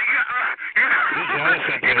 You jealous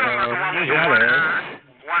of them. You jealous.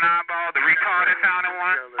 One eyeball, the retarded sounding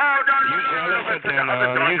one. You jealous of them.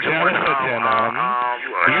 You jealous of them.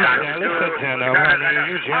 You jealous of them, honey.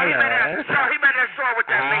 You jealous. He made that song with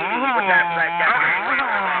that lady. With that black guy.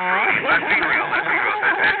 Let's be real.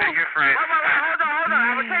 This is your friend. Hold on.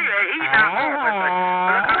 I will tell you, he's not over.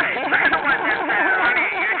 Honey,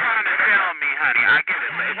 you're trying to tell me, honey. I get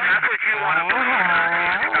it. That's what you want to believe.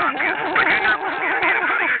 But you're not going to get it.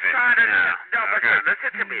 No,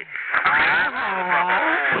 listen to me.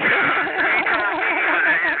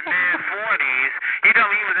 He told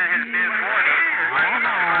me he was in his mid-40s.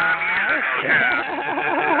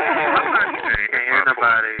 Can't hear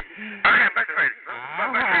nobody. Okay, best friend.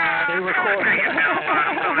 They recorded you.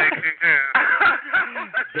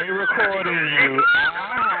 They recorded you.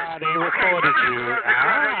 They recorded you.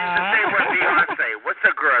 Say what Beyonce. What's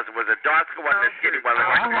the girls? Was it dark one, the skinny one?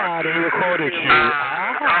 They recorded you.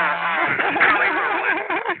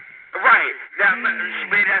 Right. That she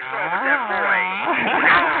made that song with that boy.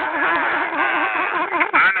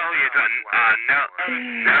 I know who you're talking.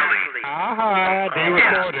 Nelly. They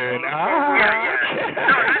recorded. Yeah.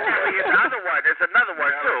 No, not Nelly. It's another one. There's another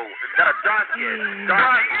one too. Dark skin.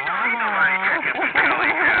 Dark skin. Nobody checking for Nelly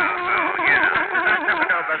now.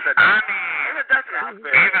 So I mean,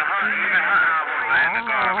 even her album and the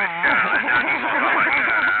garbage show.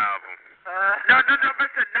 No,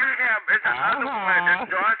 listen, not him. It's another one.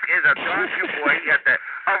 Dark is a dark boy. He got that.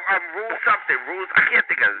 Rule something. Rules. I can't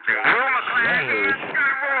think of his name. Rule McClanahan.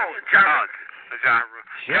 John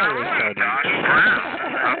Rule. Dark Brown.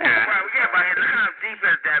 Okay. Well, yeah, but it's kind of deep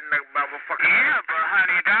as that motherfucker. Yeah, but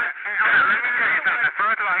honey, let me tell you something.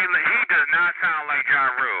 First of all, he does not sound like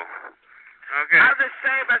John Rule. Okay. I'm the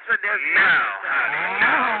same as for this. No,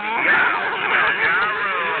 honey. John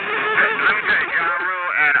Rule. Let me tell you, John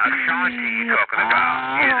Rule and Ashanti you talking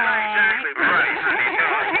about. Exactly right, honey. No,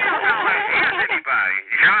 he don't sound like anybody.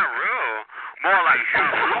 John Rule, more like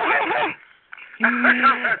John Rule.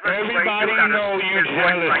 Everybody know you're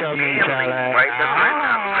jealous of me, Charlie.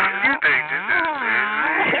 You think this is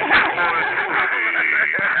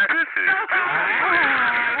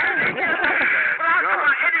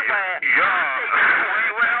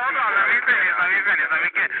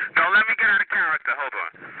let me get out of character. Hold on.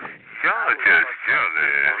 Y'all just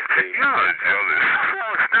jealous. Y'all jealous.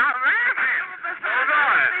 Stop laughing. Hold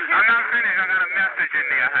on. I'm not finished. I got a message in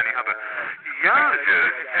there, honey. Hold on. Y'all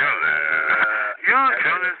just jealous. Y'all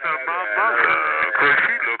jealous of my mother, because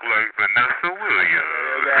she look like Vanessa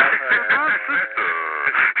Williams. My sister,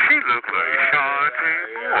 she look like Shantae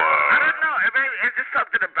Moore. I don't know. It's just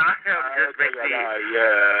something about him just makes me...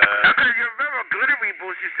 Yeah. Because you remember Glittery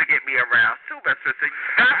Boots used to get me around, too, my sister.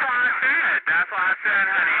 That's why I said,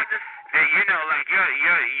 honey, that, you know, like,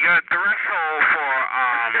 your threshold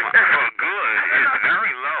for good is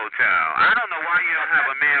very low, child. I don't know why you don't have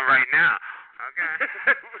a man right now. Okay.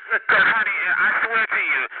 Because, honey, I swear to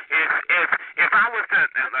you, if I was to,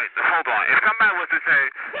 like, hold on, if somebody was to say,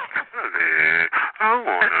 honey, I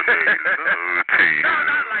want to make love to you. No,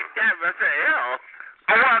 not like that, but say, ew.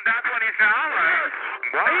 Oh, well, that's what he sounds like.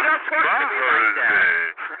 My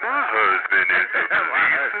husband is the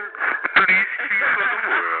police chief of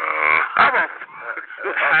the world.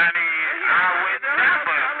 Honey, I would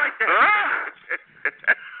never.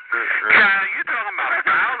 Child, you talking about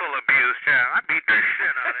spousal abuse, child. I beat the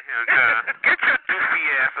shit out of him, child. Get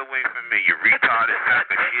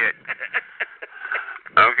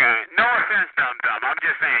offense, dumb. I'm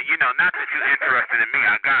just saying, not that you're interested in me,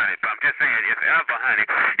 I got it, but I'm just saying, if ever, honey,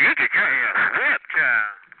 you get your ass whipped,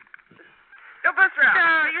 child. Yo, best friend.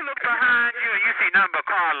 Child, you look behind you and you see nothing but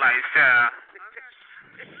car lights, child.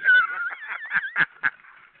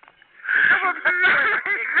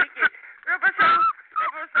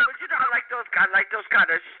 I like those kind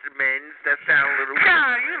of men that sound a little.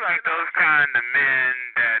 Yeah, you like those kind of men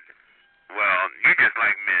that. Well, you just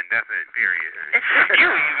like men. That's it. Period.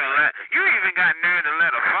 you even got nerve to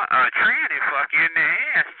let a tranny fuck you in the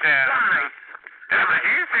ass, child. Nice. That's what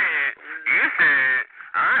you said. You said.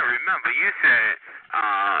 I remember. You said.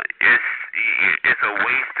 It's a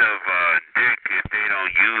waste of dick if they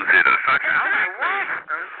don't use it or something. I was like, what?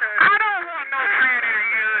 I don't want no tranny to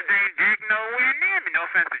use their dick nowhere near me. No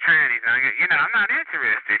offense to trannies. I'm not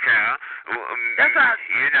interested, child. That's right.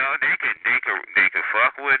 They could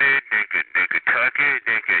fuck with it. They could tuck it.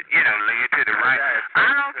 They could, lay it to the right. I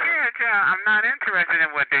don't care, child. I'm not interested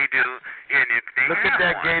in what they do. And if they look at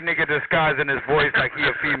that gay nigga disguising his voice like he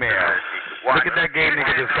a female. Look at that gay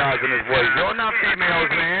nigga disguising his voice. You're not females,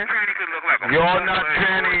 man. You're not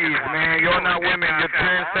trannies, man. You're not women. You're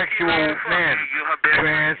transsexual men.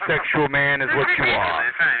 Transsexual man is what you are.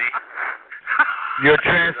 You're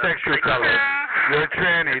transsexual, tell her. You're a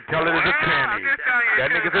tranny. Tell her it's a tranny.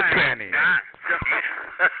 That nigga's a tranny.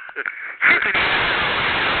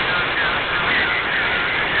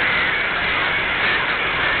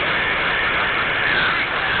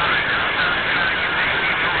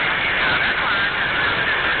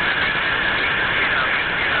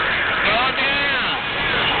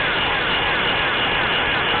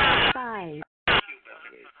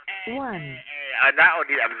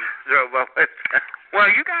 Well,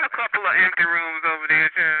 you got a couple of empty rooms over there,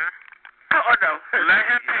 child. Oh, no. Let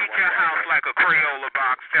him paint your house like a Crayola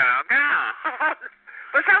box, child. Go on.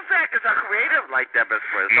 But some factors are creative like that, best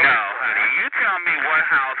friend. No, honey. You tell me what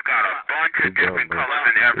house got a bunch of different colors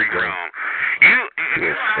in every room.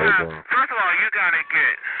 First of all, you got to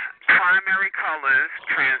get primary colors,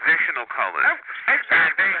 transitional colors.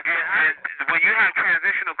 And when you have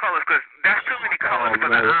transitional colors, because that's too many colors for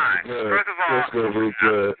the eye. First of all,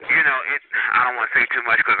 I don't want to say too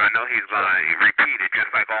much because I know he's going to repeat it,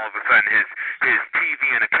 just like all of a sudden his TV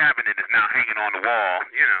in a cabinet is now hanging on the wall,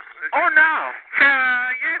 Oh, no.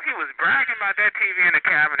 Yes, he was bragging about that TV in the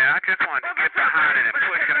cabinet. I just wanted to get behind it and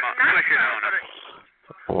push it on him.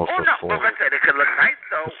 Oh, no. But listen, it could look nice,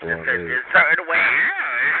 though, in certain ways.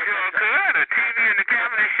 Yeah, it sure could. A TV in the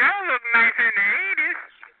cabinet sure looked nice in the 80s.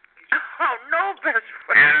 Oh, no, best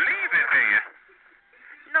friend. And leave it there.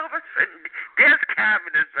 No, best friend. There's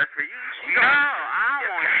cabinets, best friend. No, I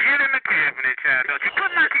don't want shit in the cabinet, child. Don't you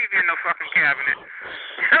put my TV in no fucking cabinet.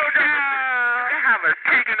 No. They have a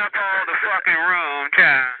taking up all the fucking room,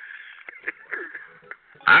 child.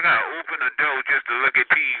 I gotta open the door just to look at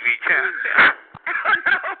TV, child.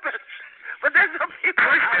 No, but there's some people.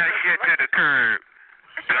 Push that shit to the curb.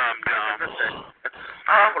 Dumb.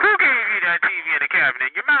 Who gave you that TV in the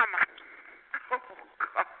cabinet? Your mama. Oh,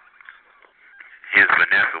 God. His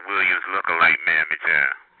Vanessa Williams lookalike mammy,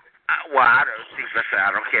 child. Well, I don't see,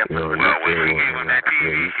 I don't care. Well, when she gave him that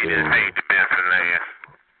TV, she just saved the best for last.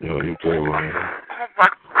 Yo, you gave one. Oh, my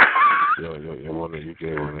God. You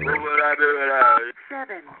gave one. What would I do without it?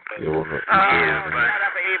 7. Shut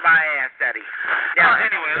up and eat my ass, Daddy. Now,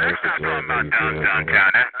 anyway, let's stop talking about dumb, child.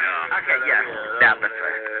 That's dumb. Okay, yeah. Now, best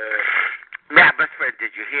friend. Now, best friend,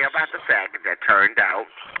 did you hear about the fact that turned out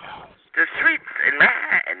the streets in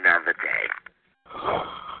Manhattan the other day?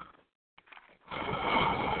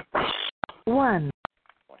 1.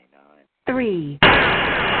 29. 3.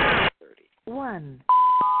 30. 1.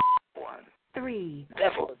 3.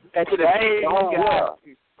 Devil. That's it. Hey, I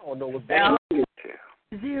don't know what's down.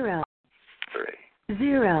 0. 3.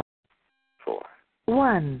 0. 4.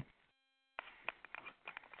 1.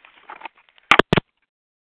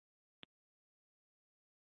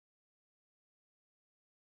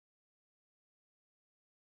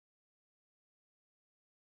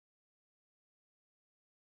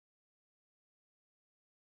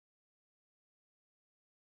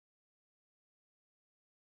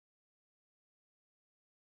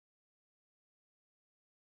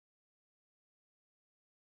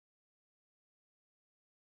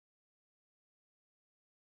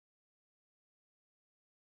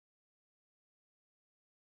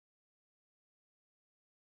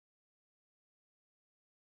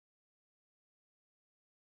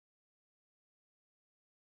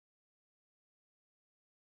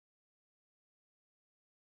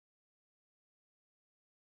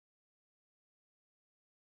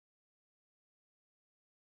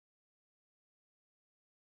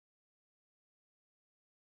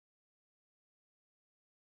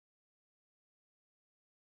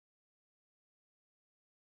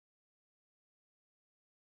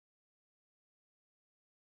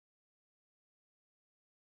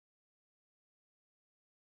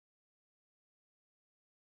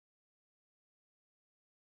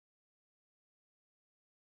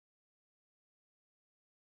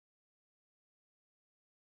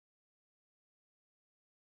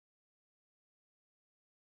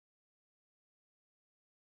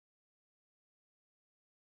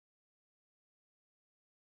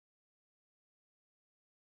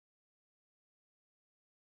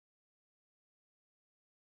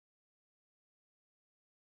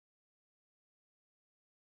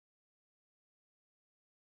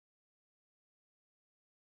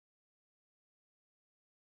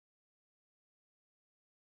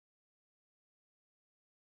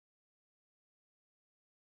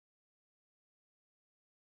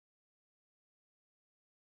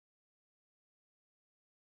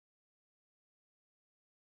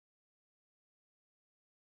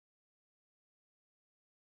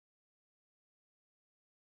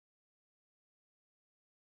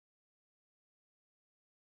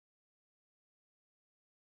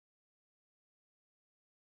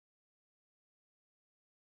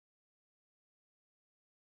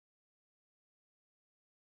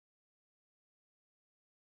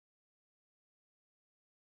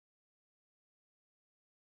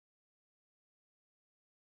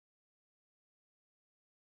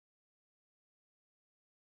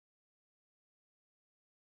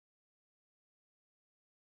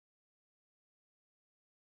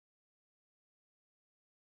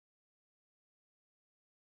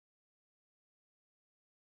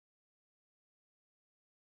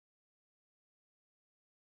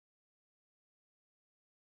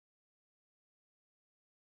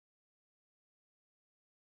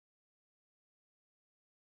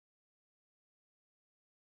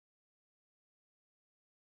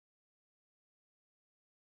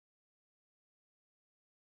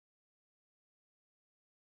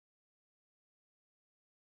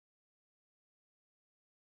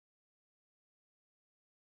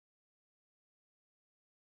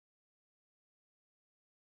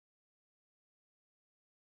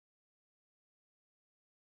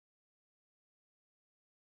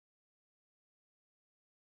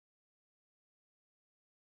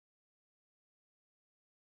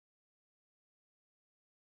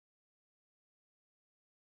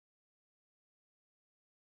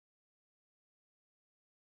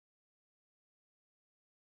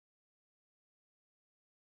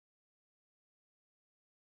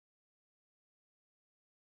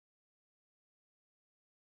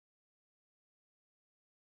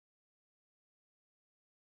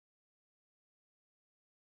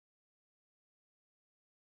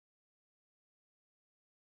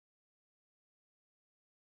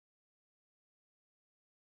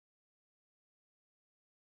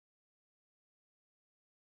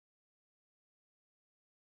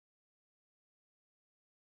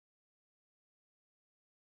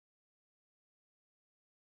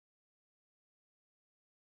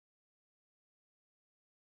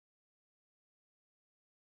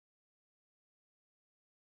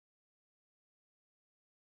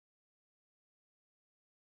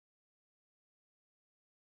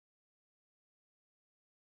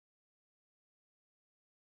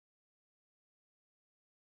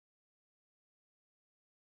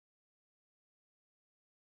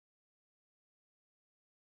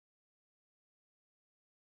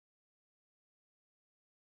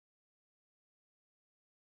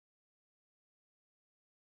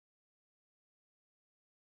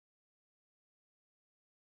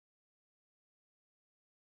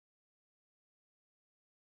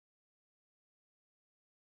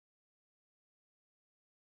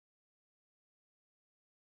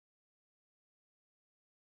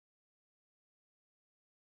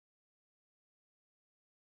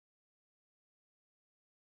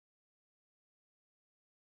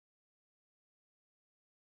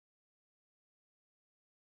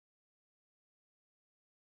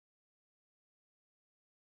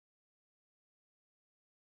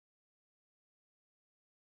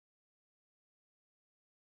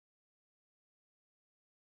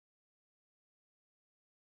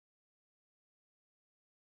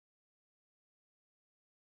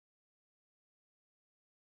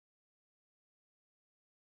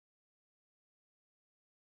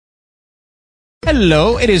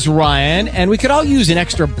 Hello, it is Ryan, and we could all use an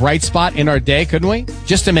extra bright spot in our day, couldn't we?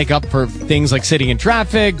 Just to make up for things like sitting in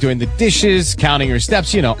traffic, doing the dishes, counting your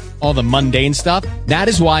steps, you know, all the mundane stuff. That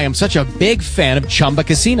is why I'm such a big fan of Chumba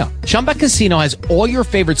Casino. Chumba Casino has all your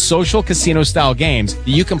favorite social casino-style games that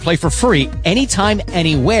you can play for free anytime,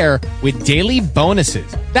 anywhere with daily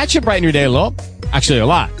bonuses. That should brighten your day a little. Actually, a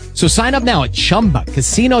lot. So sign up now at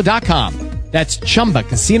ChumbaCasino.com. That's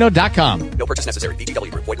ChumbaCasino.com. No purchase necessary.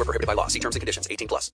 VGW Group. Void where prohibited by law. See terms and conditions. 18+.